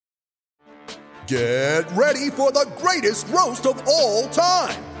Get ready for the greatest roast of all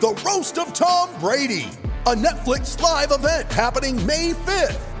time, the Roast of Tom Brady, a Netflix live event happening May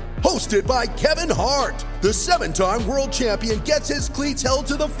 5th. Hosted by Kevin Hart, the 7-time world champion gets his cleats held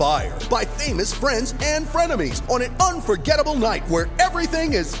to the fire by famous friends and frenemies on an unforgettable night where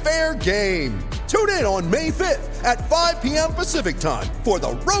everything is fair game. Tune in on May 5th at 5 p.m. Pacific time for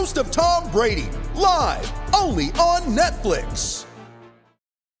the Roast of Tom Brady, live only on Netflix.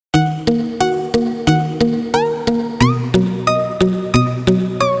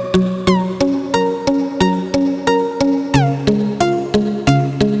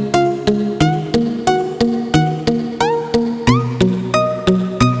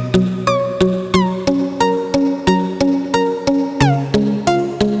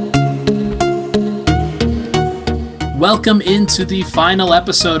 Welcome into the final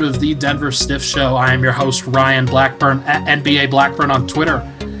episode of the Denver Stiff Show. I am your host, Ryan Blackburn, at NBA Blackburn on Twitter.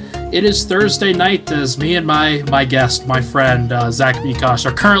 It is Thursday night as me and my guest, my friend, Zach Mikosh,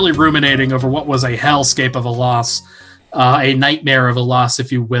 are currently ruminating over what was a hellscape of a loss, a nightmare of a loss,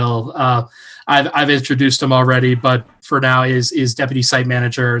 if you will. I've introduced him already, but for now is Deputy Site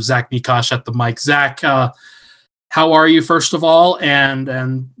Manager Zach Mikosh at the mic. Zach, how are you, first of all,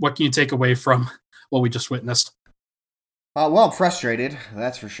 and what can you take away from what we just witnessed? Well, I'm frustrated,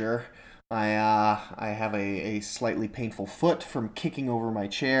 that's for sure. I have a slightly painful foot from kicking over my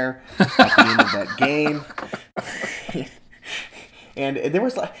chair at the end of that game. And there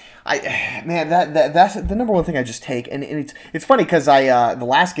was that's the number one thing I just take. And it's funny because the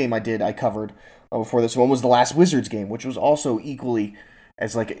last game I covered before this one was the last Wizards game, which was also equally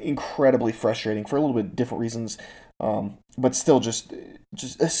as incredibly frustrating for a little bit different reasons. But still just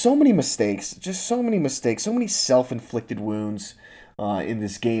so many mistakes, so many self-inflicted wounds in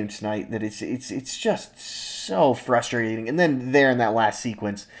this game tonight that it's just so frustrating. And then there in that last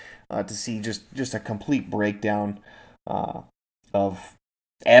sequence to see just a complete breakdown of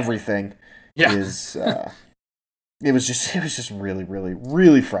everything is it was just really, really,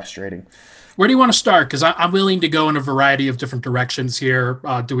 really frustrating. Where do you want to start? Because I'm willing to go in a variety of different directions here.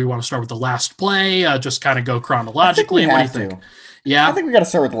 Do we want to start with the last play? Just kind of go chronologically? What do you think? Yeah, I think we got to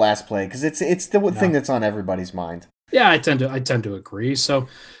start with the last play because it's the thing that's on everybody's mind. Yeah, I tend to agree. So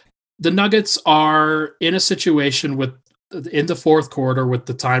the Nuggets are in a situation in the fourth quarter with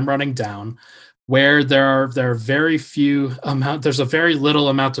the time running down, where there are there's a very little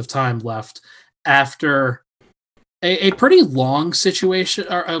amount of time left after a pretty long situation,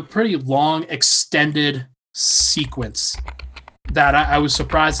 or a pretty long extended sequence that I was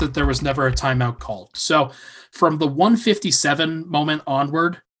surprised that there was never a timeout called. So from the 157 moment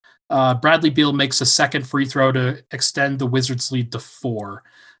onward, Bradley Beal makes a second free throw to extend the Wizards lead to 4.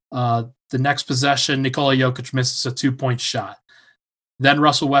 The next possession, Nikola Jokic misses a 2-point shot. Then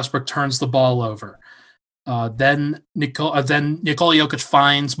Russell Westbrook turns the ball over. Then Nikola Jokic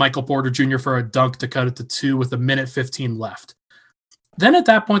finds Michael Porter Jr. for a dunk to cut it to 2 with 1:15 left. Then at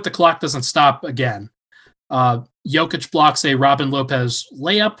that point, the clock doesn't stop again. Jokic blocks a Robin Lopez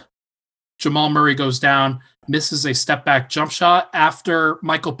layup. Jamal Murray goes down, misses a step-back jump shot after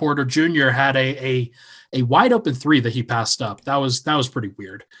Michael Porter Jr. had a wide open 3 that he passed up. That was pretty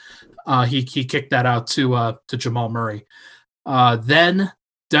weird. He kicked that out to Jamal Murray. Then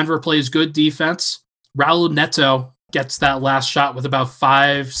Denver plays good defense. Raul Neto gets that last shot with about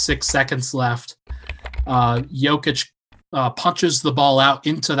 5-6 seconds left. Jokic punches the ball out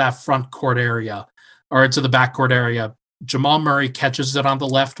into that front court area, or into the backcourt area. Jamal Murray catches it on the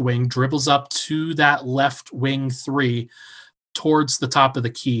left wing, dribbles up to that left wing 3 towards the top of the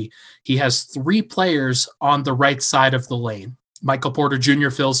key. He has 3 players on the right side of the lane. Michael Porter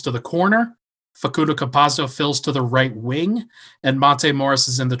Jr. fills to the corner. Facundo Campazzo fills to the right wing, and Monte Morris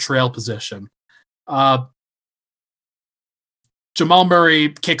is in the trail position. Jamal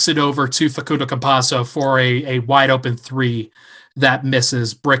Murray kicks it over to Facundo Campazzo for a wide open 3 that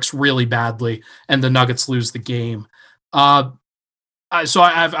misses, bricks really badly, and the Nuggets lose the game. So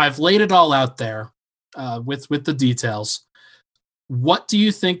I've laid it all out there with the details. What do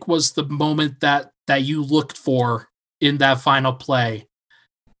you think was the moment that you looked for in that final play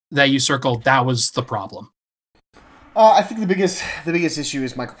that you circled that was the problem? I think the biggest issue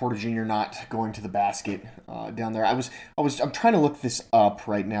is Michael Porter Jr. not going to the basket down there. I'm trying to look this up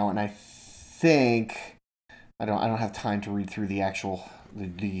right now, and I think I don't have time to read through the actual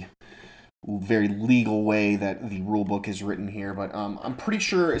the very legal way that the rule book is written here, but I'm pretty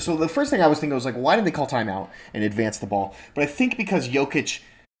sure. So the first thing I was thinking was why did they call timeout and advance the ball? But I think because Jokic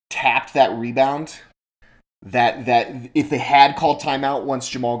tapped that rebound that if they had called timeout once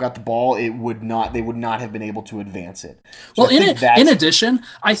Jamal got the ball, they would not have been able to advance it. So well, in addition,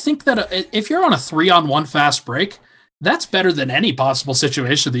 I think that if you're on a 3-on-1 fast break, that's better than any possible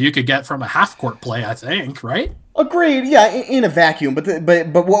situation that you could get from a half court play, I think, right? Agreed. Yeah, in a vacuum,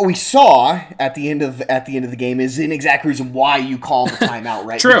 but what we saw at the end of the game is an exact reason why you call the timeout,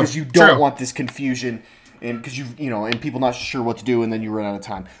 right? True. Because you don't want this confusion, and because and people not sure what to do, and then you run out of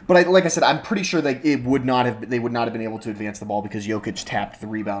time. But like I said, I'm pretty sure that they would not have been able to advance the ball because Jokic tapped the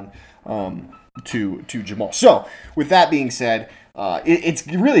rebound to Jamal. So with that being said. It's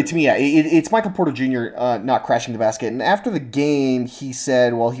really, to me, it's Michael Porter Jr. Not crashing the basket. And after the game, he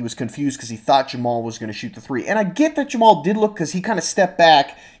said, well, he was confused because he thought Jamal was going to shoot the three. And I get that Jamal did look, because he kind of stepped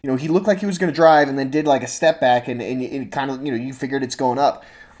back. He looked like he was going to drive and then did like a step back and kind of, you figured it's going up.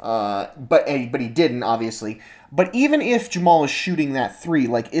 But he didn't, obviously. But even if Jamal is shooting that three,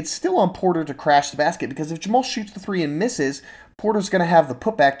 like, it's still on Porter to crash the basket, because if Jamal shoots the three and misses, Porter's going to have the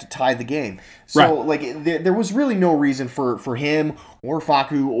putback to tie the game. So, right. Like, there was really no reason for him or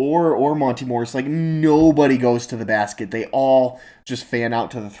Facu or Monty Morris. Like, nobody goes to the basket. They all just fan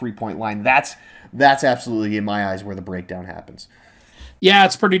out to the three-point line. That's absolutely, in my eyes, where the breakdown happens. Yeah,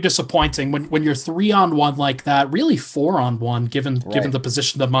 it's pretty disappointing when you're 3-on-1 like that, really 4-on-1, given the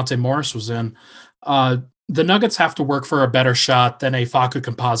position that Monte Morris was in. The Nuggets have to work for a better shot than a Facu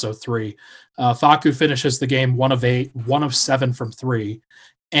Campazzo three. Facu finishes the game 1 of 8, 1 of 7 from 3.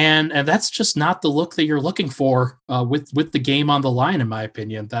 And that's just not the look that you're looking for with the game on the line, in my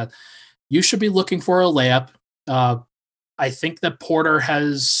opinion. That you should be looking for a layup. I think that Porter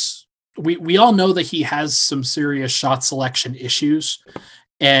has... We all know that he has some serious shot selection issues,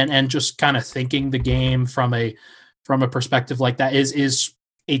 and just kind of thinking the game from a perspective like that is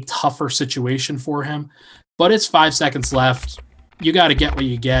a tougher situation for him. But it's 5 seconds left. You got to get what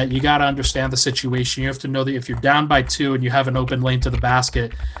you get. You got to understand the situation. You have to know that if you're down by 2 and you have an open lane to the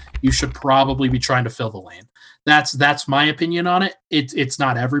basket, you should probably be trying to fill the lane. That's my opinion on it. It's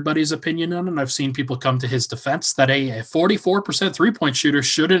not everybody's opinion on it. I've seen people come to his defense that a 44% 3-point shooter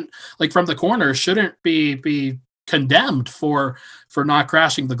shouldn't, like from the corner, shouldn't be condemned for not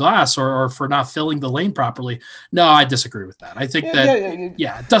crashing the glass or for not filling the lane properly. No, I disagree with that. I think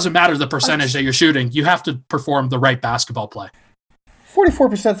it doesn't matter the percentage that you're shooting. You have to perform the right basketball play.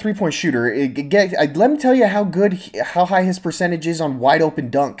 44% 3-point shooter. Let me tell you how high his percentage is on wide open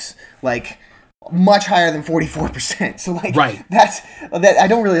dunks. Like, much higher than 44%. So like, right. That I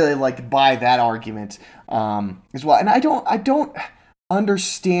don't really like buy that argument as well. And I don't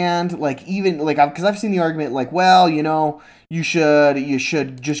understand, like, even like, because I've seen the argument like, well, you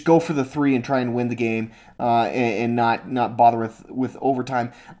should just go for the 3 and try and win the game and not bother with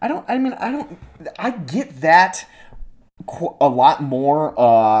overtime. I get that a lot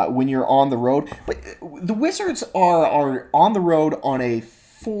more when you're on the road, but the Wizards are on the road on the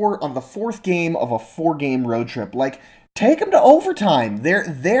 4th game of a 4-game road trip. Like, take them to overtime. They're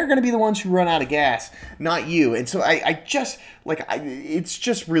going to be the ones who run out of gas, not you. And so I just like, it's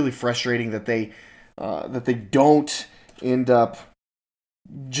just really frustrating that they don't end up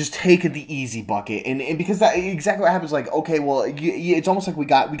just taking the easy bucket, and because that exactly what happens. Like, okay, well, it's almost like we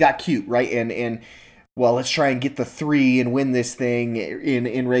got cute, right? And well, let's try and get the 3 and win this thing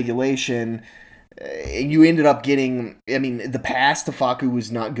in regulation. You ended up getting, the pass to Facu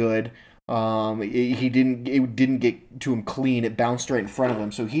was not good. It didn't get to him clean. It bounced right in front of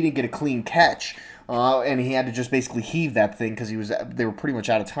him, so he didn't get a clean catch. And he had to just basically heave that thing because they were pretty much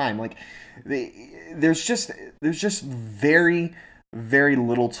out of time. Like, there's just very, very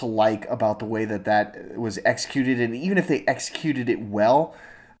little to like about the way that was executed, and even if they executed it well,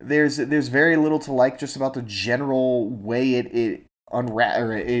 there's very little to like just about the general way it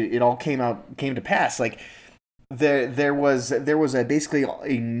all came to pass. Like, there was basically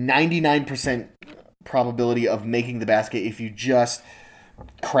a 99% probability of making the basket if you just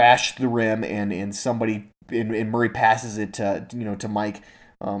crash the rim and somebody and Murray passes it to Mike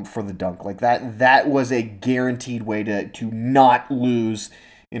for the dunk. Like, that was a guaranteed way to not lose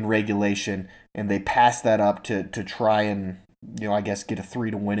in regulation, and they passed that up to try and I guess get a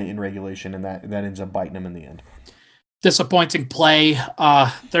 3 to win it in regulation, and that ends up biting them in the end. Disappointing play.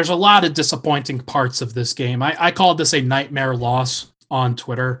 There's a lot of disappointing parts of this game. I called this a nightmare loss on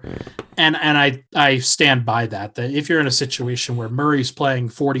Twitter, and I stand by that if you're in a situation where Murray's playing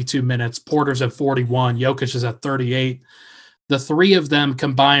 42 minutes, Porter's at 41, Jokic is at 38, the 3 of them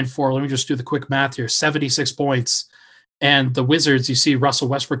combined for, let me just do the quick math here, 76 points, and the Wizards, you see Russell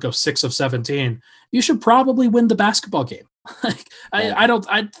Westbrook go 6 of 17, you should probably win the basketball game.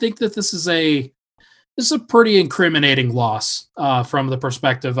 I think that this is is a pretty incriminating loss from the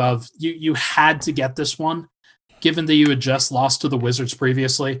perspective of you had to get this one, given that you had just lost to the Wizards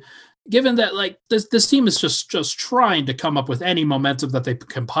previously. Given that like this team is just trying to come up with any momentum that they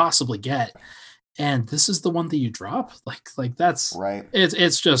can possibly get, and this is the one that you drop, like that's right.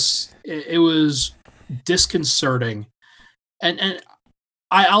 It was disconcerting, and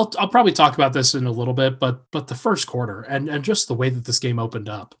I'll probably talk about this in a little bit, but the first quarter and just the way that this game opened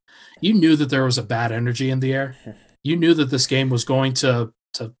up, you knew that there was a bad energy in the air. You knew that this game was going to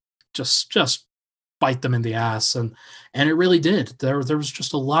just bite them in the ass, and it really did. There was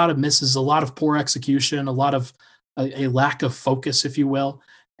just a lot of misses, a lot of poor execution, a lot of a lack of focus, if you will,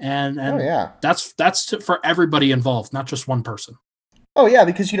 and that's for everybody involved, not just one person. Oh yeah,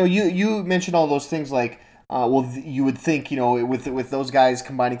 because you mentioned all those things like you would think with those guys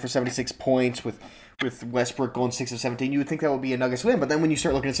combining for 76 points with Westbrook going 6 of 17, you would think that would be a Nuggets win. But then when you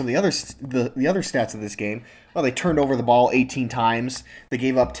start looking at some of the other stats of this game, well, they turned over the ball 18 times. They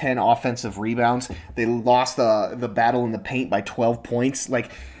gave up 10 offensive rebounds. They lost the battle in the paint by 12 points.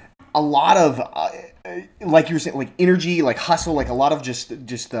 Like a lot of like you were saying, like energy, like hustle, like a lot of just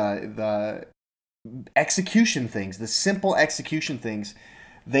the execution things, the simple execution things.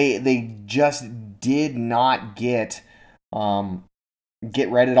 They just did not get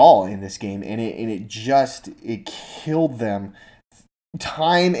right at all in this game, and it killed them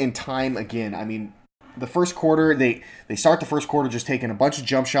time and time again. I mean, the first quarter they start the first quarter just taking a bunch of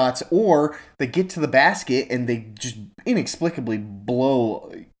jump shots, or they get to the basket and they just inexplicably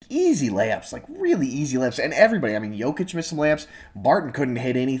blow easy layups, like really easy layups. And everybody, I mean, Jokic missed some layups. Barton couldn't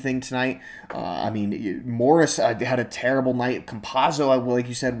hit anything tonight. I mean, Morris had a terrible night. Campazzo, like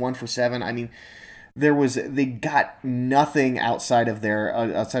you said, 1 for 7. I mean, they got nothing outside of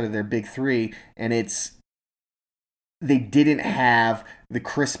their big three, and they didn't have the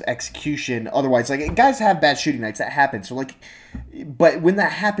crisp execution. Otherwise, like, guys have bad shooting nights, that happens. So but when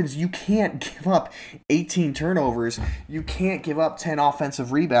that happens, you can't give up 18 turnovers. You can't give up 10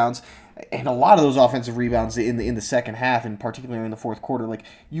 offensive rebounds, and a lot of those offensive rebounds in the second half, and particularly in the fourth quarter. Like,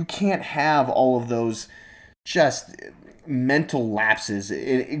 you can't have all of those just mental lapses,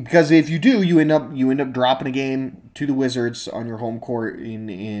 because if you do, you end up dropping a game to the Wizards on your home court.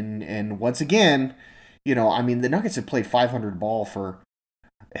 And once again, I mean, the Nuggets have played 500 ball for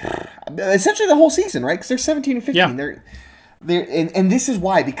essentially the whole season, right? Because they're 17 and 15. Yeah. And this is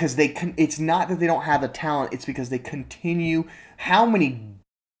why, because it's not that they don't have the talent, it's because they continue. How many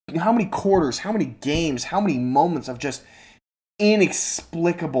quarters, how many games, how many moments of just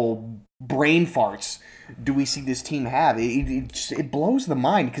inexplicable brain farts do we see this team have? It blows the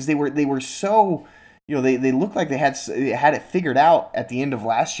mind, because they were so, they looked like they had it figured out at the end of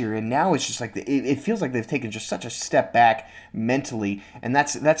last year, and now it's just like it feels like they've taken just such a step back mentally, and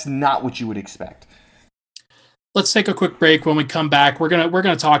that's not what you would expect. Let's take a quick break. When we come back, we're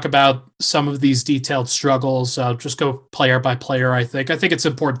gonna talk about some of these detailed struggles. Just go player by player. I think it's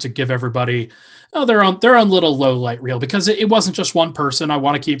important to give everybody their own little low light reel, because it wasn't just one person. I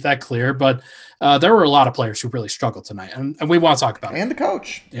want to keep that clear, but there were a lot of players who really struggled tonight, and we want to talk about it. And the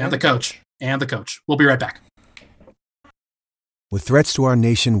coach. And the coach. We'll be right back. With threats to our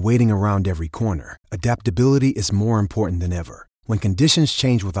nation waiting around every corner, adaptability is more important than ever. When conditions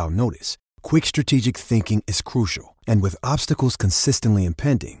change without notice, quick strategic thinking is crucial. And with obstacles consistently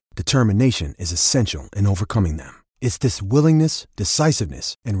impending, determination is essential in overcoming them. It's this willingness,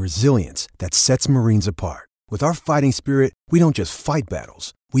 decisiveness, and resilience that sets Marines apart. With our fighting spirit, we don't just fight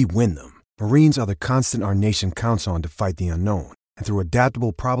battles, we win them. Marines are the constant our nation counts on to fight the unknown. And through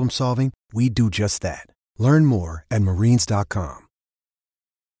adaptable problem solving, we do just that. Learn more at marines.com.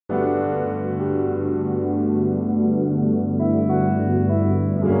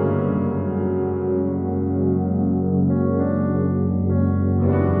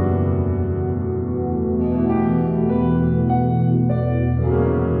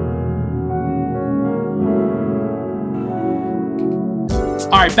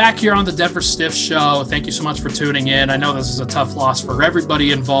 All right, back here on the Denver Stiff Show. Thank you so much for tuning in. I know this is a tough loss for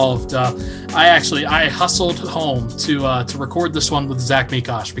everybody involved. I hustled home to record this one with Zach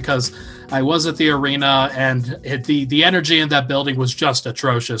Mikosh, because I was at the arena, and the energy in that building was just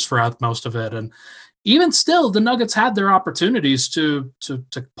atrocious throughout most of it. And even still, the Nuggets had their opportunities to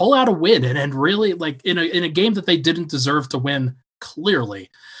pull out a win, and really, like, in a game that they didn't deserve to win, clearly,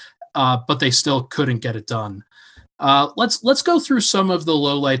 but they still couldn't get it done. Let's go through some of the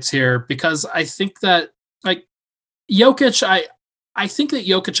lowlights here, because I think that, like, Jokic, I think that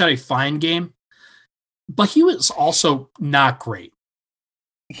Jokic had a fine game, but he was also not great.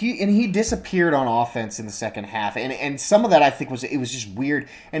 He disappeared on offense in the second half, and some of that I think was just weird,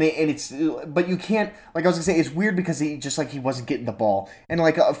 but you can't, like I was gonna say, it's weird because he wasn't getting the ball, and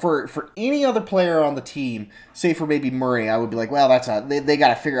like for any other player on the team, say for maybe Murray, I would be like, well, they got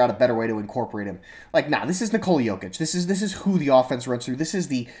to figure out a better way to incorporate him. Like, nah, this is Nikola Jokic. This is who the offense runs through. This is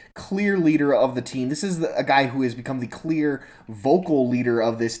the clear leader of the team. This is a guy who has become the clear vocal leader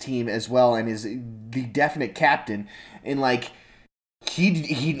of this team as well, and is the definite captain, and like.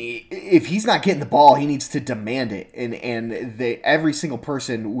 He if he's not getting the ball, he needs to demand it, and every single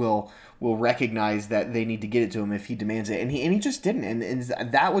person will recognize that they need to get it to him if he demands it, and he just didn't, and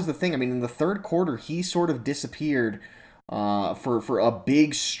that was the thing. I mean, in the third quarter, he sort of disappeared for a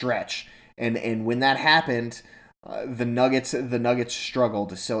big stretch, and when that happened, the Nuggets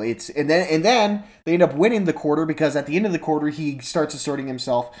struggled. So and then they end up winning the quarter because at the end of the quarter he starts asserting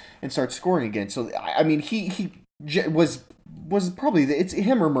himself and starts scoring again. So I mean, he was probably it's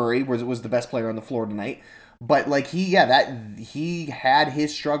him or Murray was the best player on the floor tonight, but like he had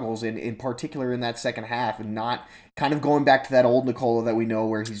his struggles in particular in that second half, and not kind of going back to that old Nikola that we know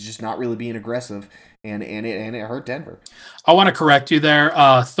where he's just not really being aggressive, and it hurt Denver. I want to correct you there.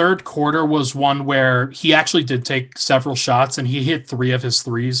 Third quarter was one where he actually did take several shots, and he hit three of his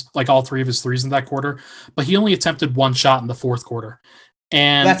threes, like all three of his threes in that quarter, but he only attempted one shot in the fourth quarter.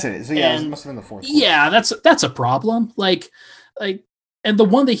 And that's it. So yeah, it must have been the fourth quarter. Yeah, that's a problem. Like, and the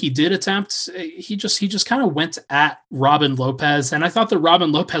one that he did attempt, he just kind of went at Robin Lopez, and I thought that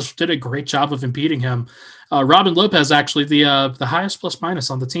Robin Lopez did a great job of impeding him. Robin Lopez actually the highest plus minus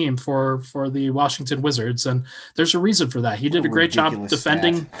on the team for the Washington Wizards, and there's a reason for that. He did a great job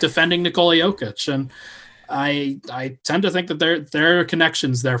defending Nikola Jokic, and I tend to think that there are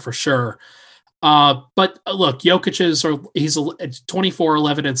connections there for sure. But look, Jokic he's 24,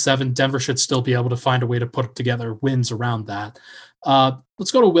 11, and 7. Denver should still be able to find a way to put together wins around that.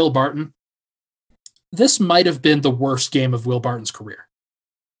 Let's go to Will Barton. This might have been the worst game of Will Barton's career.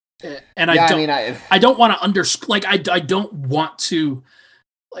 And I don't want to I don't want to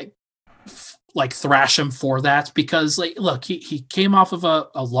thrash him for that, because like, look, he came off of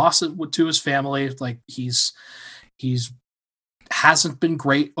a loss to his family. Like he's hasn't been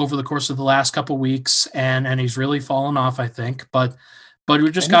great over the course of the last couple of weeks, and he's really fallen off, I think. But we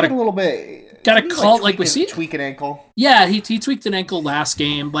just got a little bit. Got to call like we see tweak an ankle. Yeah, he tweaked an ankle last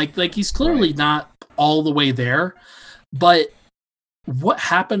game. Like he's clearly not all the way there. But what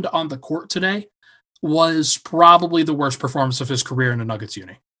happened on the court today was probably the worst performance of his career in the Nuggets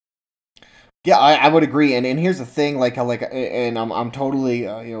uni. Yeah, I would agree, and here's the thing, and I'm totally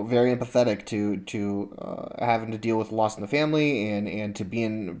very empathetic to having to deal with loss in the family and to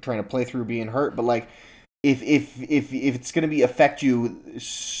trying to play through being hurt, but like if it's gonna affect you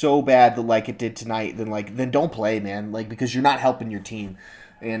so bad that like it did tonight, then don't play, man, like because you're not helping your team,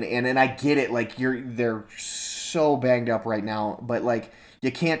 and I get it, like they're so banged up right now, but like.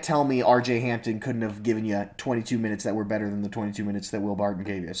 You can't tell me R.J. Hampton couldn't have given you 22 minutes that were better than the 22 minutes that Will Barton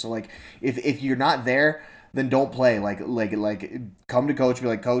gave you. So, like, if you're not there, then don't play. Like, come to coach, be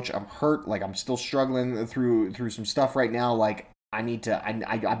like, Coach, I'm hurt. Like, I'm still struggling through some stuff right now. Like, I'm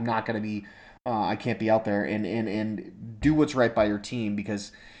not gonna be, I can't be out there and do what's right by your team,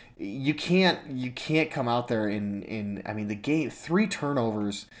 because you can't come out there and I mean the game 3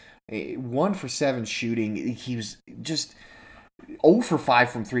 turnovers, 1 for 7 shooting. He was just 0 for 5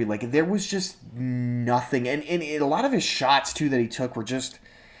 from 3. Like, there was just nothing. And a lot of his shots, too, that he took were just...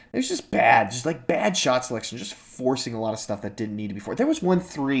 It was just bad. Just, like, bad shot selection. Just forcing a lot of stuff that didn't need to be forced. There was 1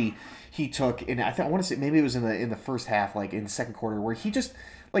 3 he took, and I want to say maybe it was in the first half, like, in the second quarter, where he just...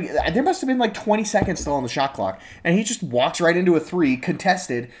 Like, there must have been, like, 20 seconds still on the shot clock. And he just walks right into a 3,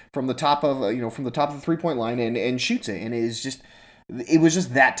 contested from the top of, from the top of the three-point line and shoots it. And it was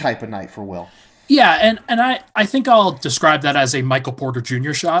just that type of night for Will. Yeah, and I think I'll describe that as a Michael Porter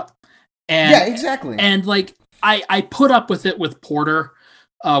Jr. shot. And, yeah, exactly. And like I put up with it with Porter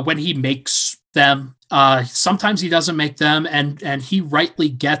when he makes them. Sometimes he doesn't make them, and he rightly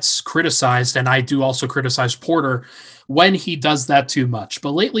gets criticized, and I do also criticize Porter when he does that too much.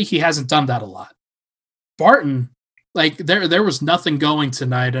 But lately he hasn't done that a lot. Barton, like there was nothing going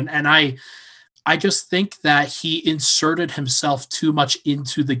tonight, and I just think that he inserted himself too much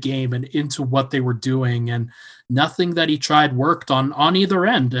into the game and into what they were doing, and nothing that he tried worked on either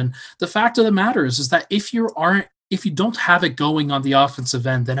end. And the fact of the matter is that if you don't have it going on the offensive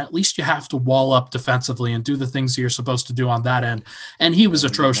end, then at least you have to wall up defensively and do the things that you're supposed to do on that end. And he was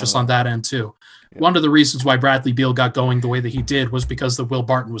atrocious on that end too. Yeah. One of the reasons why Bradley Beal got going the way that he did was because the Will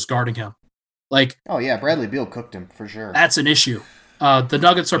Barton was guarding him. Like, oh yeah, Bradley Beal cooked him for sure. That's an issue. The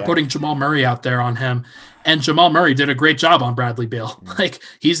Nuggets are putting Jamal Murray out there on him, and Jamal Murray did a great job on Bradley Beal. Like,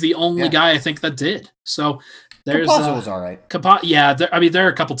 he's the only guy I think that did. So there's Campazzo was all right. There are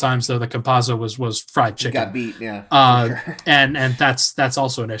a couple times though that Campazzo was fried chicken. He got beat, yeah. And that's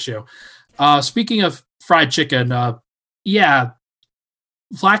also an issue. Speaking of fried chicken,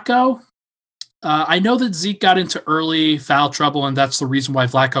 Vlatko. I know that Zeke got into early foul trouble, and that's the reason why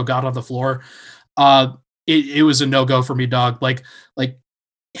Vlatko got on the floor. It was a no-go for me, dog. Like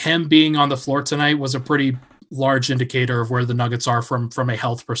him being on the floor tonight was a pretty large indicator of where the Nuggets are from a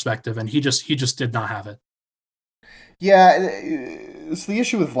health perspective, and he just did not have it. Yeah, it's the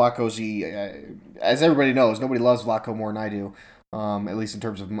issue with Vlatko. As everybody knows, nobody loves Vlatko more than I do. At least in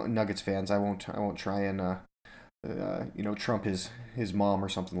terms of Nuggets fans, I won't try and trump his mom or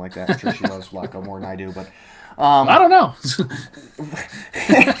something like that. I'm sure she loves Vlatko more than I do, but I don't know.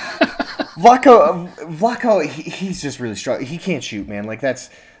 Vlatko, he's just really strong. He can't shoot, man. Like that's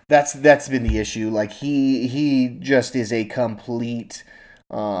been the issue. Like he just is a complete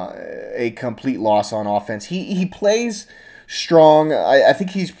loss on offense. He plays strong. I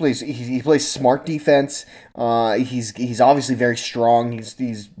think he plays smart defense. He's obviously very strong.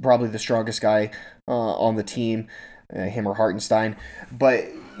 He's probably the strongest guy on the team, him or Hartenstein. But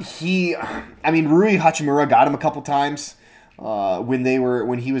Rui Hachimura got him a couple times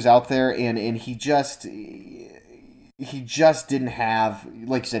when he was out there, and he just didn't have,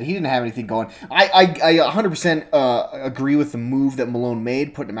 like you said, he didn't have anything going. I 100% agree with the move that Malone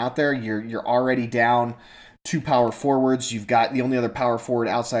made, putting him out there. You're already down 2 power forwards. You've got the only other power forward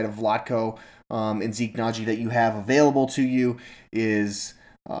outside of Vlatko and Zeke Naji that you have available to you is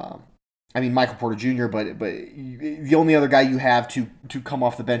Michael Porter Jr., but the only other guy you have to come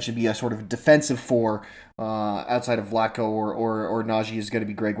off the bench and be a sort of defensive four outside of Vlatko or Naji is going to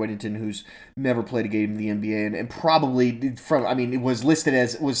be Greg Whittington, who's never played a game in the NBA and probably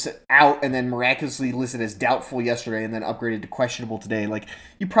it was out and then miraculously listed as doubtful yesterday and then upgraded to questionable today. Like,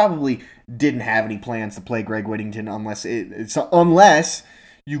 you probably didn't have any plans to play Greg Whittington unless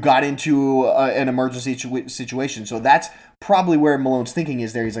you got into an emergency situation. So that's probably where Malone's thinking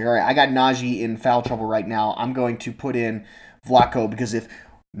is there. He's like, all right, I got Naji in foul trouble right now. I'm going to put in Vlatko, because if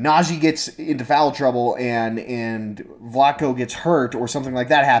Naji gets into foul trouble and Vlatko gets hurt or something like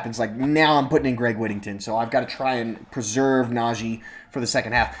that happens, like, now I'm putting in Greg Whittington. So I've got to try and preserve Naji for the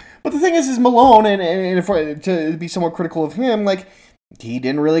second half. But the thing is Malone, and if to be somewhat critical of him, like, he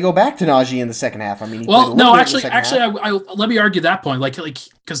didn't really go back to Naji in the second half. Let me argue that point. Like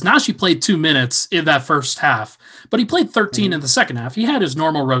because Naji played 2 minutes in that first half, but he played 13 in the second half. He had his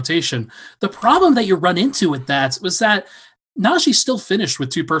normal rotation. The problem that you run into with that was that Naji still finished with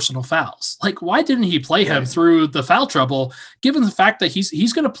 2 personal fouls. Like, why didn't he play him through the foul trouble, given the fact that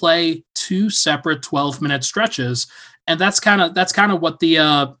he's going to play 2 separate 12-minute stretches, and that's kind of what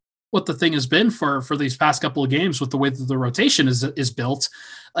the thing has been for these past couple of games with the way that the rotation is built.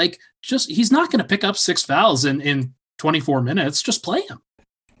 Like, just, he's not going to pick up 6 fouls in 24 minutes. Just play him.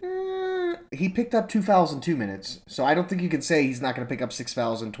 He picked up 2 fouls in 2 minutes, so I don't think you can say he's not going to pick up 6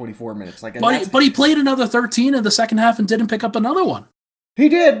 fouls in 24 minutes. But he played another 13 in the second half and didn't pick up another one. He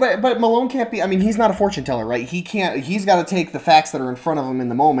did, but Malone can't be. I mean, he's not a fortune teller, right? He can't. He's got to take the facts that are in front of him in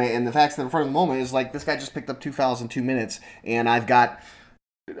the moment, and the facts that are in front of the moment is like, this guy just picked up 2 fouls in 2 minutes, and I've got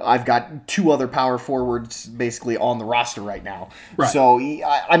 2 other power forwards basically on the roster right now. Right. So,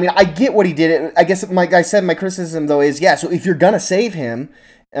 I get what he did. I guess, like I said, my criticism, though, is, so if you're going to save him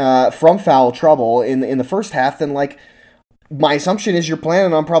from foul trouble in the first half, then, like, my assumption is you're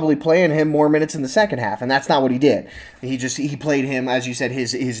planning on probably playing him more minutes in the second half, and that's not what he did. He played him, as you said,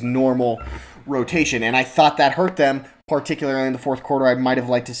 his normal rotation, and I thought that hurt them, particularly in the fourth quarter. I might have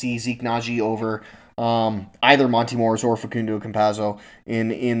liked to see Zeke Naji over either Monty Morris or Facundo Campazzo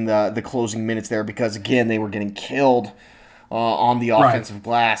in the closing minutes there, because, again, they were getting killed on the offensive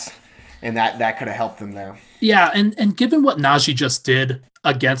glass, and that could have helped them there. Yeah, and given what Naji just did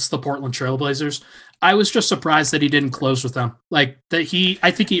against the Portland Trailblazers, I was just surprised that he didn't close with them. Like, I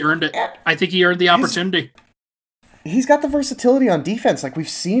think he earned it. I think he earned the opportunity. He's got the versatility on defense. Like, we've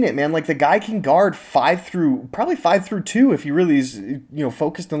seen it, man. Like, the guy can guard 5 through 2 if he really is,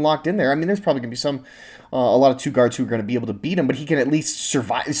 focused and locked in there. I mean, there's probably going to be a lot of 2 guards who are going to be able to beat him, but he can at least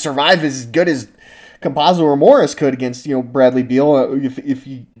survive as good as Campazzo or Morris could against, Bradley Beal if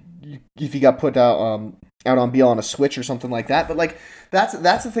he got put out on Beal on a switch or something like that. But, like, that's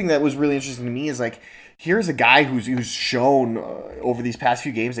the thing that was really interesting to me is, like, here's a guy who's shown over these past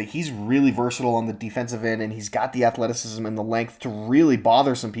few games that he's really versatile on the defensive end, and he's got the athleticism and the length to really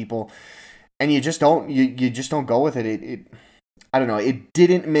bother some people, and you just don't go with it. I don't know. It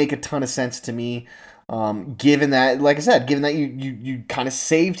didn't make a ton of sense to me. Given that, like I said, given that you kind of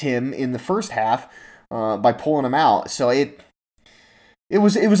saved him in the first half by pulling him out, so it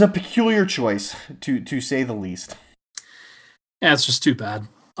was a peculiar choice to say the least. Yeah, it's just too bad.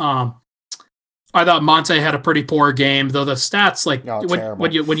 I thought Monte had a pretty poor game, though the stats, like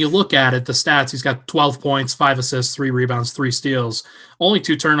when you look at it, the stats, he's got 12 points, 5 assists, 3 rebounds, 3 steals, only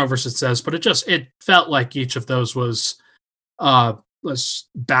 2 turnovers, it says, but it felt like each of those was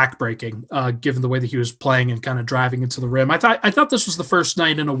backbreaking, given the way that he was playing and kind of driving into the rim. I thought this was the first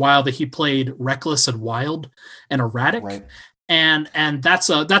night in a while that he played reckless and wild and erratic, right. and that's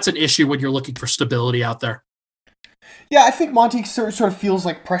an issue when you're looking for stability out there. Yeah, I think Monty sort of feels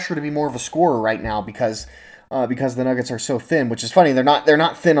like pressure to be more of a scorer right now because the Nuggets are so thin. Which is funny. They're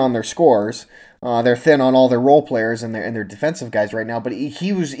not thin on their scorers. They're thin on all their role players and their defensive guys right now. But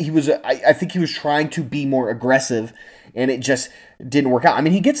he was. I think he was trying to be more aggressive, and it just didn't work out. I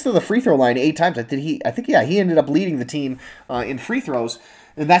mean, he gets to the free throw line 8 times. He ended up leading the team in free throws.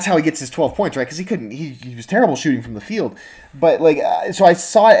 And that's how he gets his 12 points, right? Because he was terrible shooting from the field. But, so I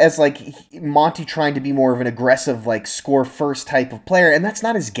saw it as, Monty trying to be more of an aggressive, score-first type of player. And that's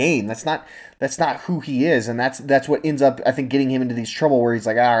not his game. That's not who he is. And that's what ends up, I think, getting him into these trouble where he's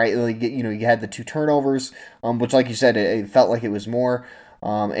like, all right, you had the 2 turnovers, which, like you said, it felt like it was more.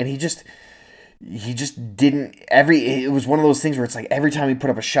 And he just didn't. It was one of those things where it's like every time he put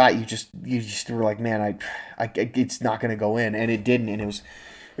up a shot, you just were like, man, it's not going to go in, and it didn't, and it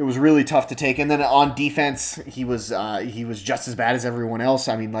was really tough to take. And then on defense, he was just as bad as everyone else.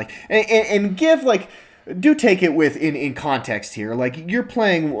 I mean, do take it in context here. You're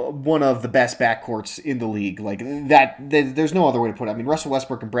playing one of the best backcourts in the league. There's no other way to put it. I mean, Russell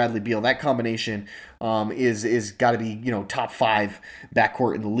Westbrook and Bradley Beal, that combination is got to be top 5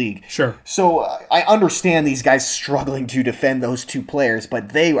 backcourt in the league. Sure. So I understand these guys struggling to defend those 2 players,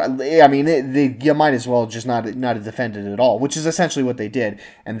 but you might as well just not have defended at all, which is essentially what they did.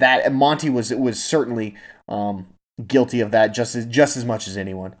 And Monty was certainly guilty of that just as much as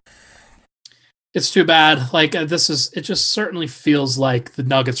anyone. It's too bad. It just certainly feels like the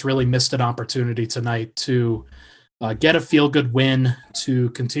Nuggets really missed an opportunity tonight to get a feel-good win, to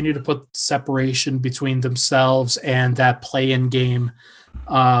continue to put separation between themselves and that play-in game.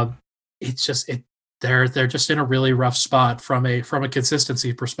 They're just in a really rough spot from a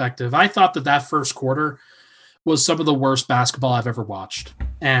consistency perspective. I thought that first quarter was some of the worst basketball I've ever watched,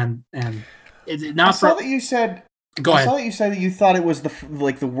 and I saw that you said. Go ahead. I saw that you said that you thought it was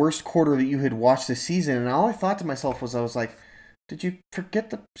the worst quarter that you had watched this season, and all I thought to myself was, I was like, did you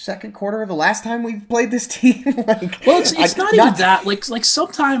forget the second quarter of the last time we played this team? It's not even that. Like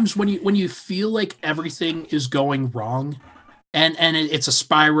sometimes when you feel like everything is going wrong, and it's a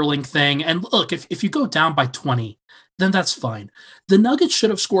spiraling thing, and look, if you go down by 20, then that's fine. The Nuggets should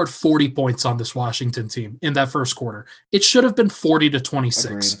have scored 40 points on this Washington team in that first quarter. It should have been 40-26,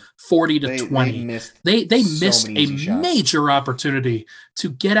 Agreed. 40-20. They missed a major opportunity to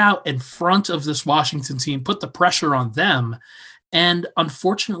get out in front of this Washington team, put the pressure on them. And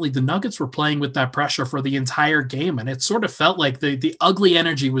unfortunately, the Nuggets were playing with that pressure for the entire game. And it sort of felt like the ugly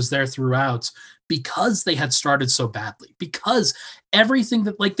energy was there throughout because they had started so badly, because everything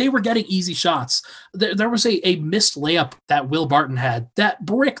that they were getting easy shots. There was a missed layup that Will Barton had that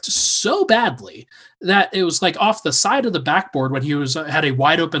bricked so badly that it was off the side of the backboard when he had a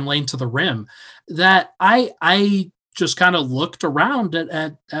wide open lane to the rim that I just kind of looked around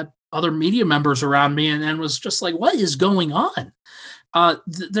at other media members around me and was just like, what is going on?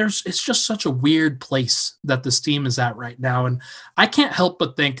 It's just such a weird place that this team is at right now. And I can't help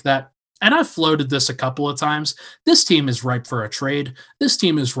but think that, and I've floated this a couple of times, this team is ripe for a trade. This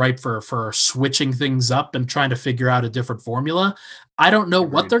team is ripe for switching things up and trying to figure out a different formula. I don't know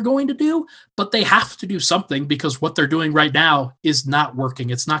what they're going to do, but they have to do something because what they're doing right now is not working.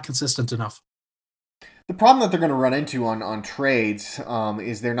 It's not consistent enough. The problem that they're going to run into on trades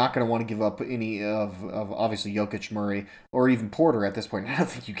is they're not going to want to give up any of obviously Jokic, Murray, or even Porter at this point. I don't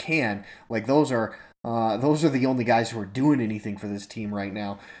think you can. Those are the only guys who are doing anything for this team right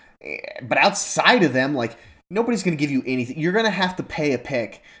now. But outside of them, nobody's going to give you anything. You're going to have to pay a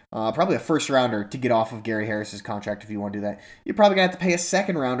pick, probably a first rounder, to get off of Gary Harris's contract if you want to do that. You're probably going to have to pay a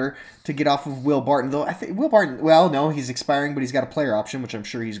second rounder to get off of Will Barton. Though I think Will Barton, well, no, he's expiring, but he's got a player option, which I'm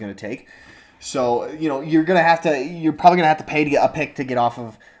sure he's going to take. So you're probably going to have to pay to get a pick to get off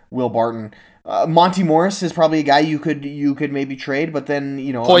of Will Barton. Monty Morris is probably a guy you could maybe trade, but then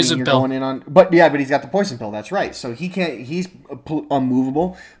Poison you're pill. going in on. But he's got the poison pill. That's right. So he can't. He's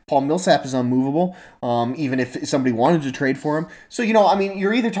unmovable. Paul Millsap is unmovable. Even if somebody wanted to trade for him. So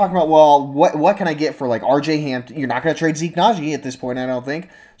you're either talking about, well, what can I get for like R.J. Hampton? You're not going to trade Zeke Nnaji at this point, I don't think.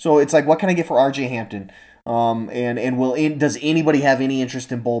 So it's like, what can I get for R.J. Hampton? Does anybody have any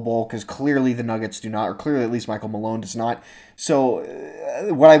interest in Bol? Because clearly the Nuggets do not, or clearly at least Michael Malone does not. So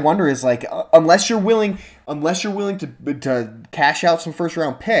what I wonder is, like, unless you're willing to cash out some first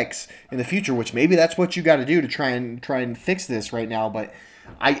round picks in the future, which maybe that's what you got to do to try and fix this right now. But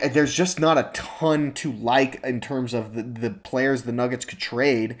there's just not a ton to like in terms of the players the Nuggets could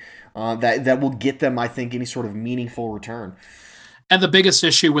trade that will get them, I think, any sort of meaningful return. And the biggest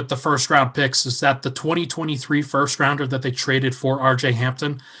issue with the first round picks is that the 2023 first rounder that they traded for RJ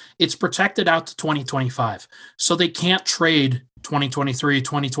Hampton, it's protected out to 2025. So they can't trade 2023,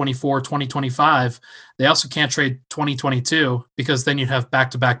 2024, 2025. They also can't trade 2022 because then you'd have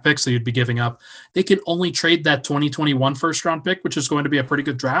back-to-back picks that you'd be giving up. They can only trade that 2021 first round pick, which is going to be a pretty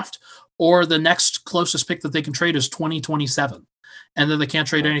good draft, or the next closest pick that they can trade is 2027. And then they can't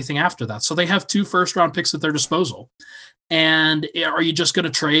trade anything after that. So they have 2 first round picks at their disposal. And are you just going to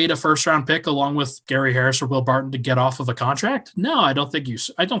trade a first round pick along with Gary Harris or Will Barton to get off of a contract? No, I don't think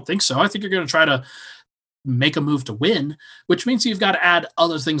so. I think you're going to try to make a move to win, which means you've got to add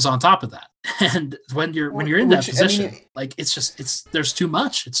other things on top of that. And when you're in that position, there's too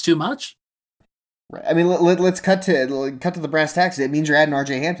much. It's too much. Right. I mean, let's cut to the brass tacks. It means you're adding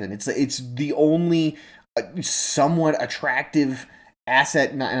RJ Hampton. It's the only somewhat attractive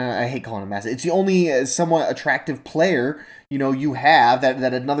asset. I hate calling him asset. It's the only somewhat attractive player you have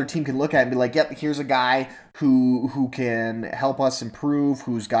that another team can look at and be like, yep, here's a guy who can help us improve,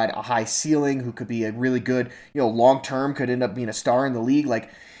 who's got a high ceiling, who could be a really good, long term, could end up being a star in the league. Like,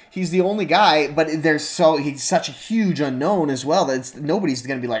 he's the only guy, but he's such a huge unknown as well that nobody's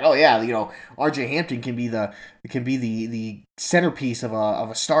going to be like, oh yeah, RJ Hampton can be the centerpiece of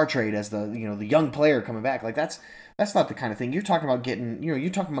a star trade as the the young player coming back. Like, that's not the kind of thing you're talking about getting. You're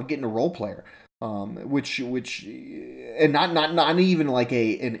talking about getting a role player, which and not even like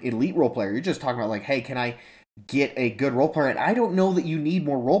an elite role player. You're just talking about like, hey, can I get a good role player? And I don't know that you need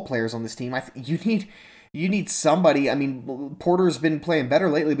more role players on this team. You need somebody. I mean, Porter's been playing better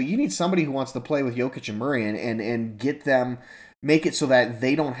lately, but you need somebody who wants to play with Jokic and Murray and get them, make it so that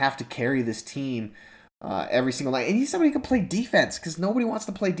they don't have to carry this team every single night. And you need somebody who can play defense, because nobody wants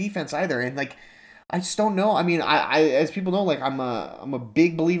to play defense either. And like, I just don't know. I mean, I as people know, like, I'm a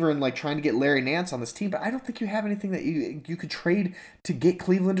big believer in like trying to get Larry Nance on this team, but I don't think you have anything that you could trade to get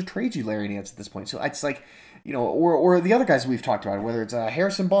Cleveland to trade you Larry Nance at this point. So it's like, or the other guys we've talked about, whether it's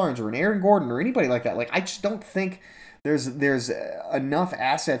Harrison Barnes or an Aaron Gordon or anybody like that. Like, I just don't think there's enough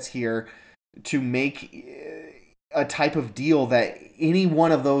assets here to make a type of deal that any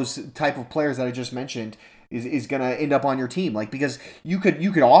one of those type of players that I just mentioned is going to end up on your team. Like, because you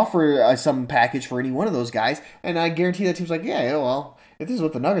could offer some package for any one of those guys, and I guarantee that team's like, yeah, well, if this is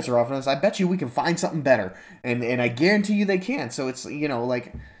what the Nuggets are offering us, I bet you we can find something better. And I guarantee you they can. So it's,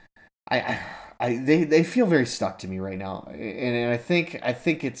 like, they feel very stuck to me right now. And I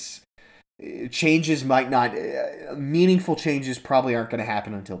think it's changes might not, meaningful changes probably aren't going to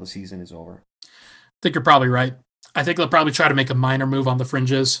happen until the season is over. I think you're probably right. I think they'll probably try to make a minor move on the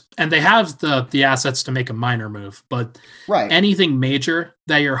fringes, and they have the assets to make a minor move, but anything major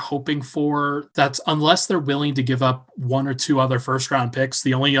that you're hoping for, that's, unless they're willing to give up 1 or 2 other first round picks,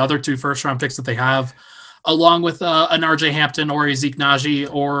 the only other 2 first round picks that they have, along with an RJ Hampton or a Zeke Nnaji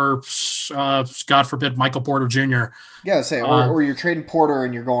or God forbid, Michael Porter Jr. Yeah, or you're trading Porter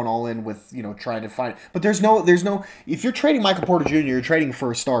and you're going all in with, trying to find, but there's no, if you're trading Michael Porter Jr., you're trading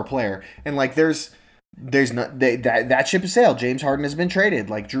for a star player, and like, there's not that ship has sailed. James Harden has been traded.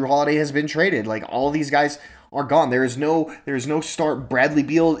 Like, Drew Holiday has been traded. Like, all these guys are gone. There is no start. Bradley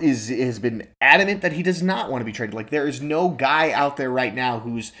Beal has been adamant that he does not want to be traded. Like, there is no guy out there right now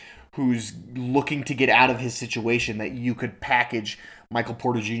who's looking to get out of his situation that you could package Michael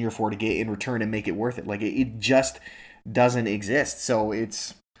Porter Jr. for to get in return and make it worth it. Like, it just doesn't exist. So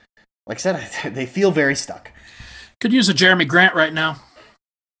it's, like I said, they feel very stuck. Could use a Jeremy Grant right now.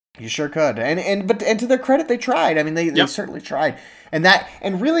 You sure could, and to their credit, they tried. I mean, they certainly tried,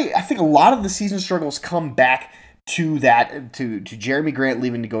 and really, I think a lot of the season struggles come back to that, to Jeremy Grant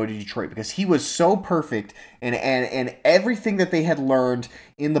leaving to go to Detroit, because he was so perfect, and everything that they had learned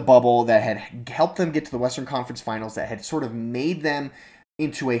in the bubble that had helped them get to the Western Conference Finals, that had sort of made them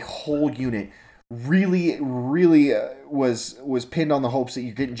into a whole unit, really was pinned on the hopes that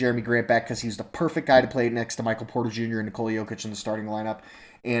you're getting Jeremy Grant back because he was the perfect guy to play next to Michael Porter Jr. and Nikola Jokic in the starting lineup.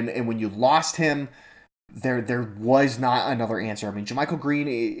 And when you lost him, there was not another answer. I mean, JaMychal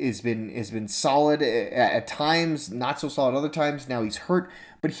Green has been solid at times, not so solid other times. Now he's hurt,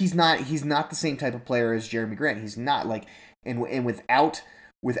 but he's not the same type of player as Jeremy Grant. He's not like and without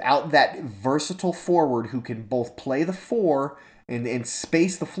that versatile forward who can both play the four and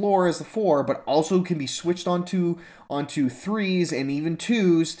space the floor as the four, but also can be switched onto threes and even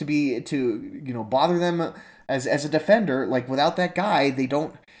twos to bother them as a defender. Like without that guy, they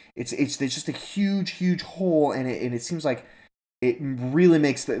don't. It's just a huge hole, and it seems like it really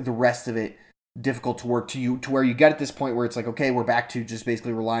makes the rest of it difficult to work to where you get at this point where it's like, okay, we're back to just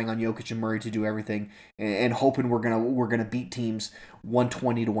basically relying on Jokic and Murray to do everything and hoping we're gonna beat teams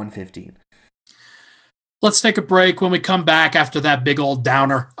 120 to 115. Let's take a break. When we come back after that big old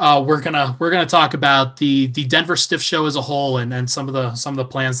downer, we're gonna talk about the Denver Stiff Show as a whole and some of the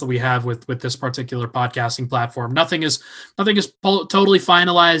plans that we have with this particular podcasting platform. Nothing is totally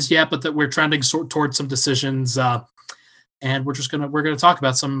finalized yet, but that we're trending towards some decisions, and we're gonna talk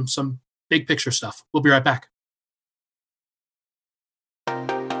about some big picture stuff. We'll be right back.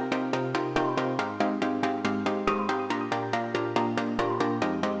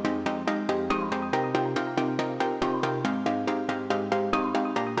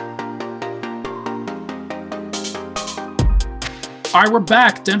 All right, we're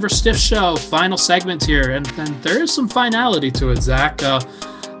back. Denver Stiff Show, final segment here, and there is some finality to it, Zach. I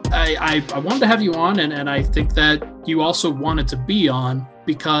wanted to have you on, and I think that you also wanted to be on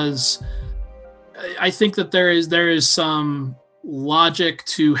because I think that there is some logic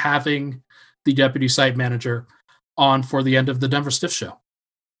to having the deputy site manager on for the end of the Denver Stiff Show.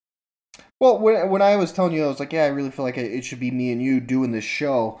 Well, when I was telling you, I was like, yeah, I really feel like it should be me and you doing this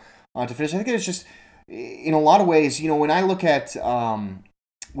show to finish. I think it's just, in a lot of ways, when I look at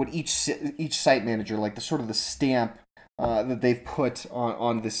what each site manager, like the sort of the stamp that they've put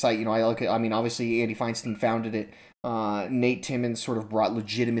on this site, obviously Andy Feinstein founded it. Nate Timmons sort of brought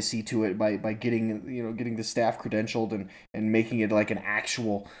legitimacy to it by getting the staff credentialed and making it like an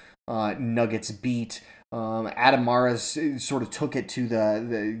actual Nuggets beat. Adam Maras sort of took it to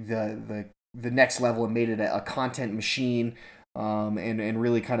the next level and made it a content machine. And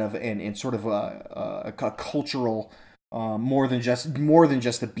really kind of and sort of a cultural more than just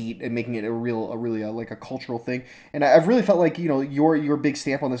a beat and making it really like a cultural thing. And I've really felt like your big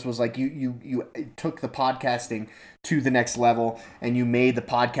stamp on this was like you took the podcasting to the next level and you made the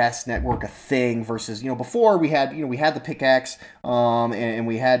podcast network a thing versus before we had the Pickaxe and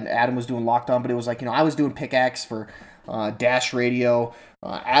we had Adam was doing Locked On, but it was like I was doing Pickaxe for Dash Radio.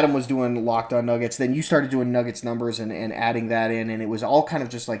 Adam was doing Locked On Nuggets. Then you started doing Nuggets numbers and adding that in, and it was all kind of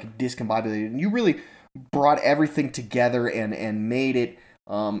just like discombobulated. And you really brought everything together and made it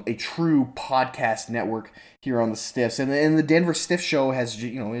a true podcast network here on the Stiffs. And the Denver Stiff Show has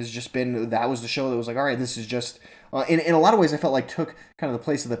just been, that was the show that was like, all right, this is just in a lot of ways I felt like took kind of the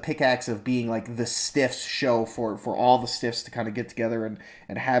place of the Pickaxe of being like the Stiffs show for all the Stiffs to kind of get together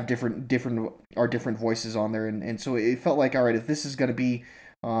and have different voices on there. And so it felt like, all right, if this is going to be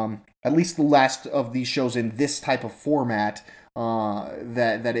at least the last of these shows in this type of format,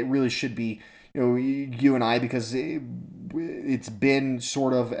 that it really should be, you and I, because it's been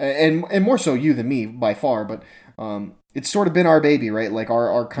sort of, and more so you than me by far, but it's sort of been our baby, right? Like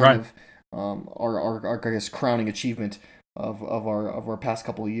our kind right. of our I guess crowning achievement of our past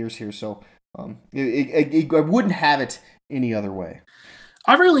couple of years here. So I wouldn't have it any other way.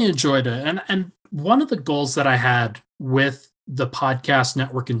 I really enjoyed it, and one of the goals that I had with the podcast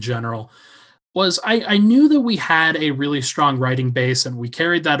network in general was I knew that we had a really strong writing base, and we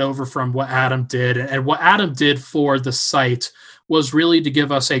carried that over from what Adam did. And what Adam did for the site was really to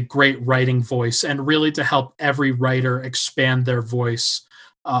give us a great writing voice and really to help every writer expand their voice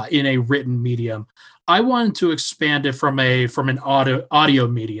in a written medium. I wanted to expand it from an audio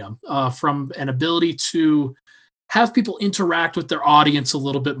medium, from an ability to have people interact with their audience a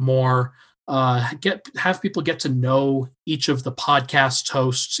little bit more, have people get to know each of the podcast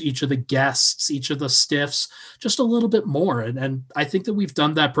hosts, each of the guests, each of the Stiffs just a little bit more. And I think that we've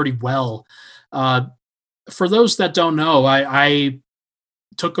done that pretty well. For those that don't know, I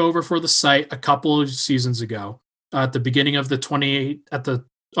took over for the site a couple of seasons ago at the beginning of the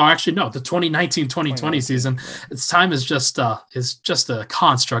 2019-2020 season. Its time is just a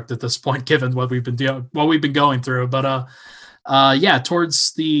construct at this point, given what we've been going through. But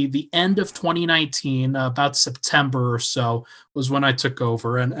towards the end of 2019, about September or so, was when I took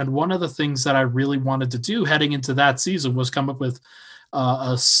over. And one of the things that I really wanted to do heading into that season was come up with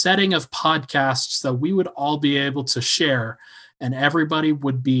a setting of podcasts that we would all be able to share, and everybody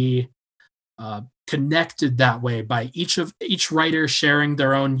would be connected that way by each writer sharing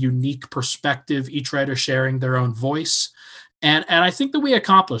their own unique perspective, each writer sharing their own voice. And I think that we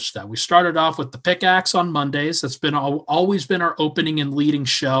accomplished that. We started off with the Pickaxe on Mondays. That's been always been our opening and leading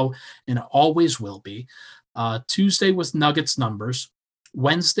show, and it always will be. Tuesday was Nuggets Numbers.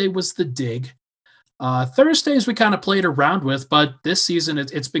 Wednesday was the Dig. Thursdays we kind of played around with, but this season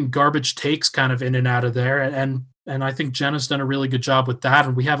it's been garbage takes kind of in and out of there, and I think Jenna's done a really good job with that,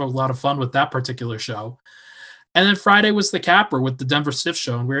 and we have a lot of fun with that particular show. And then Friday was the capper with the Denver Stiff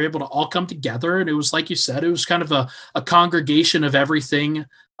show, and we were able to all come together. And it was, like you said, it was kind of a congregation of everything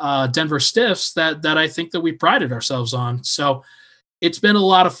Denver Stiffs that I think that we prided ourselves on. So it's been a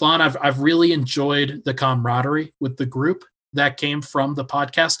lot of fun. I've really enjoyed the camaraderie with the group that came from the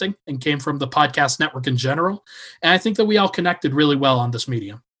podcasting and came from the podcast network in general. And I think that we all connected really well on this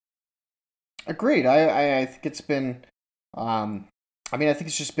medium. Agreed. I think it's been, I think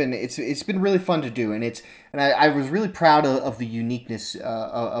it's just been it's been really fun to do, and I was really proud of the uniqueness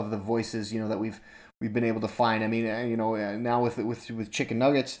of the voices, that we've been able to find. I mean, now with Chicken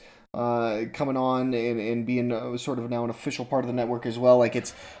Nuggets coming on and being sort of now an official part of the network as well. Like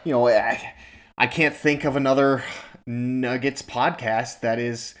it's, I can't think of another Nuggets podcast that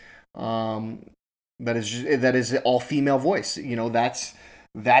is all female voice.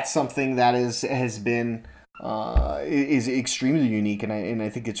 That's something that has been. Is extremely unique, and I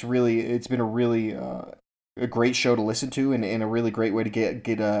think it's been a really a great show to listen to, and a really great way to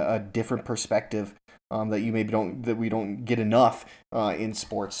get a different perspective that we don't get enough in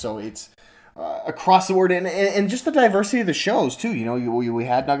sports. So it's across the board, and just the diversity of the shows too. We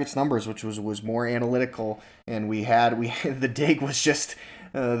had Nuggets Numbers, which was more analytical, and we had the Dig was just.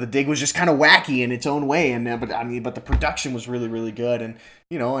 The Dig was just kind of wacky in its own way, but the production was really, really good, and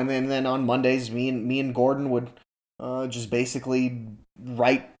then on Mondays, me and Gordon would just basically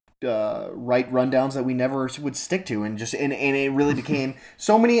write rundowns that we never would stick to, and it really became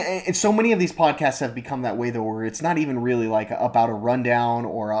so many of these podcasts have become that way though, where it's not even really like about a rundown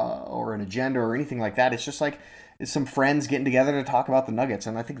or an agenda or anything like that. It's just like it's some friends getting together to talk about the Nuggets,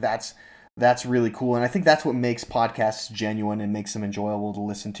 and I think that's really cool, and I think that's what makes podcasts genuine and makes them enjoyable to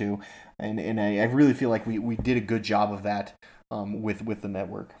listen to, and I really feel like we did a good job of that with the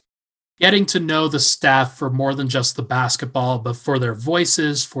network. Getting to know the staff for more than just the basketball, but for their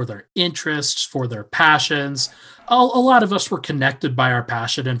voices, for their interests, for their passions. A lot of us were connected by our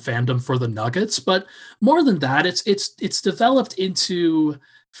passion and fandom for the Nuggets, but more than that, it's developed into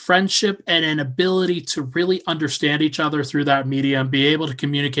friendship and an ability to really understand each other through that medium, be able to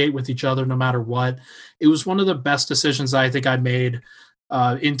communicate with each other no matter what. It was one of the best decisions I think I made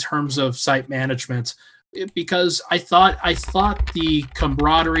in terms of site management, because I thought the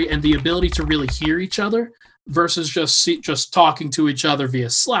camaraderie and the ability to really hear each other versus just talking to each other via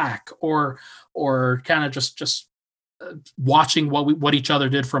Slack or kind of just watching what each other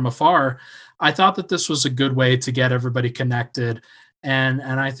did from afar. I thought that this was a good way to get everybody connected. And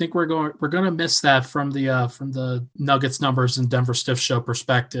I think we're going to miss that from the Nuggets Numbers and Denver Stiff show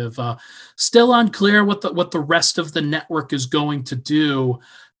perspective. Still unclear what the rest of the network is going to do,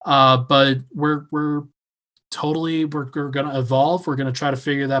 but we're going to evolve. We're going to try to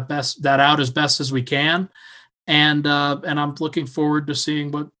figure that out as best as we can, and I'm looking forward to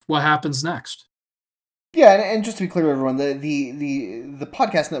seeing what happens next. Yeah, and just to be clear, everyone, the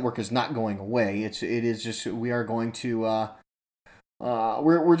podcast network is not going away. It is just we are going to.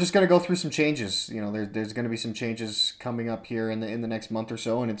 We're just going to go through some changes. There's going to be some changes coming up here in the next month or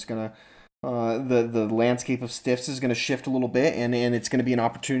so, and it's going to the landscape of Stiffs is going to shift a little bit, and it's going to be an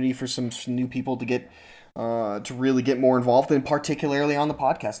opportunity for some new people to get to really get more involved, and particularly on the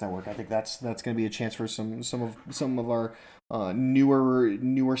podcast network. I think that's going to be a chance for some of our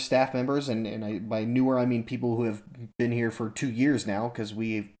newer staff members, and by newer I mean people who have been here for 2 years now, because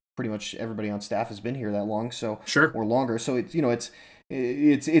pretty much everybody on staff has been here that long, so sure, or longer. So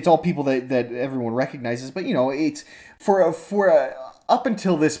it's all people that everyone recognizes. But it's for up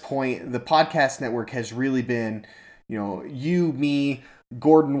until this point, the podcast network has really been you, me,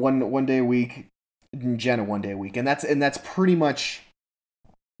 Gordon one day a week, and Jenna one day a week, and that's pretty much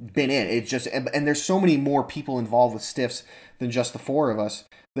been it. It's just and there's so many more people involved with Stiffs than just the four of us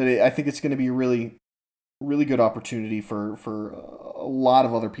that I think it's going to be a really good opportunity for a lot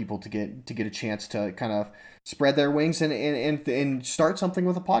of other people to get a chance to kind of spread their wings and start something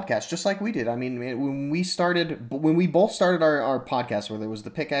with a podcast, just like we did. I mean, when we both started our podcast, whether it was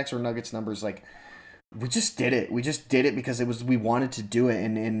the Pickaxe or Nuggets Numbers, like we just did it. We just did it because we wanted to do it,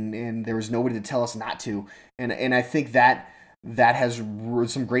 and there was nobody to tell us not to. And I think that that has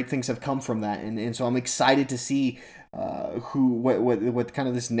some great things have come from that, and so I'm excited to see what kind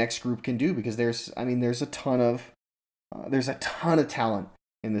of this next group can do, because there's a ton of talent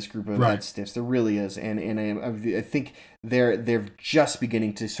in this group of Ed Stiffs. There really is, and I think they're just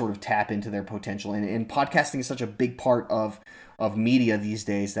beginning to sort of tap into their potential, and podcasting is such a big part of media these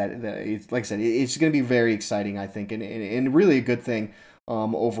days that it's, like I said, it's going to be very exciting, I think, and really a good thing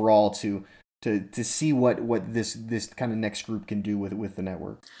overall to see what this kind of next group can do with the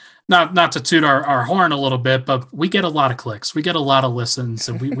network. Not to toot our horn a little bit, but we get a lot of clicks, we get a lot of listens,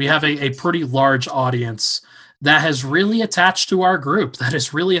 and we have a pretty large audience that has really attached to our group, that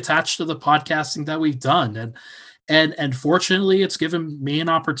is really attached to the podcasting that we've done. And fortunately, it's given me an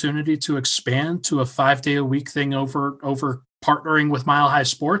opportunity to expand to a 5-day-a-week thing over partnering with Mile High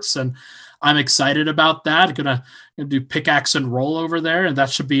Sports. And I'm excited about that. I'm gonna do Pickaxe and Roll over there, and that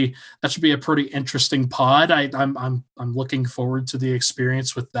should be a pretty interesting pod. I'm looking forward to the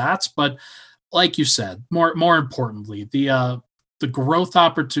experience with that. But like you said, more importantly, the growth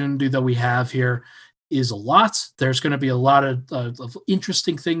opportunity that we have here is a lot. There's going to be a lot of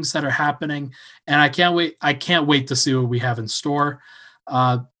interesting things that are happening, and I can't wait to see what we have in store.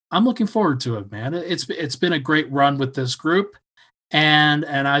 I'm looking forward to it, man. It's been a great run with this group, and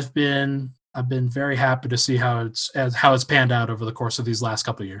I've been very happy to see how it's panned out over the course of these last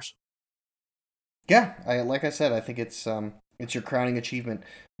couple of years. Yeah, like I said, I think it's your crowning achievement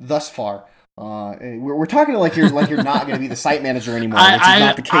thus far. We're talking like you're not going to be the site manager anymore, which is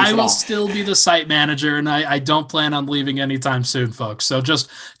not the case I at will all. still be the site manager, and I don't plan on leaving anytime soon, folks. So just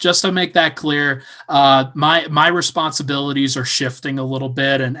to make that clear, my responsibilities are shifting a little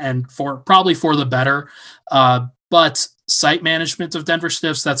bit, and probably for the better. But site management of Denver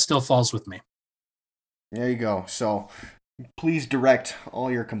Stiffs, that still falls with me. There you go. So please direct all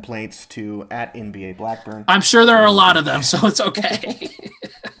your complaints to @NBA Blackburn. I'm sure there are a lot of them, so it's okay.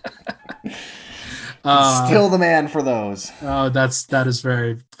 Still the man for those. Oh, that is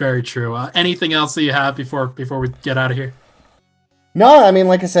very, very true. Anything else that you have before we get out of here? No, I mean,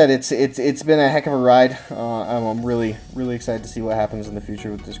 like I said, it's been a heck of a ride. I'm really, really excited to see what happens in the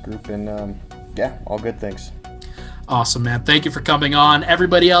future with this group, and yeah, all good things. Awesome, man. Thank you for coming on.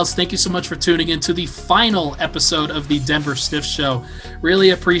 Everybody else, thank you so much for tuning into the final episode of the Denver Stiffs Show. Really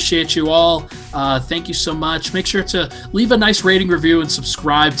appreciate you all. Thank you so much. Make sure to leave a nice rating, review, and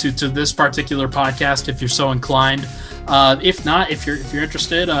subscribe to this particular podcast if you're so inclined. If not, if you're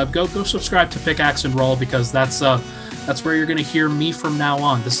interested, go subscribe to Pickaxe and Roll, because that's where you're going to hear me from now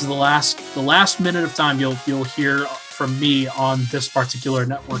on. This is the last minute of time you'll hear from me on this particular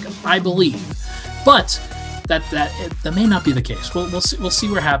network, I believe. But that may not be the case. We'll see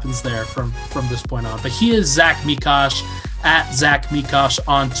what happens there from this point on. But he is Zach Mikosh, @ZachMikosh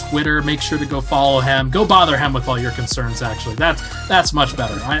on Twitter. Make sure to go follow him. Go bother him with all your concerns, actually. That's much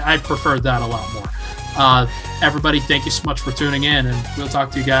better. I prefer that a lot more. Everybody, thank you so much for tuning in, and we'll talk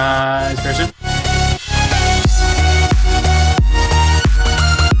to you guys very soon.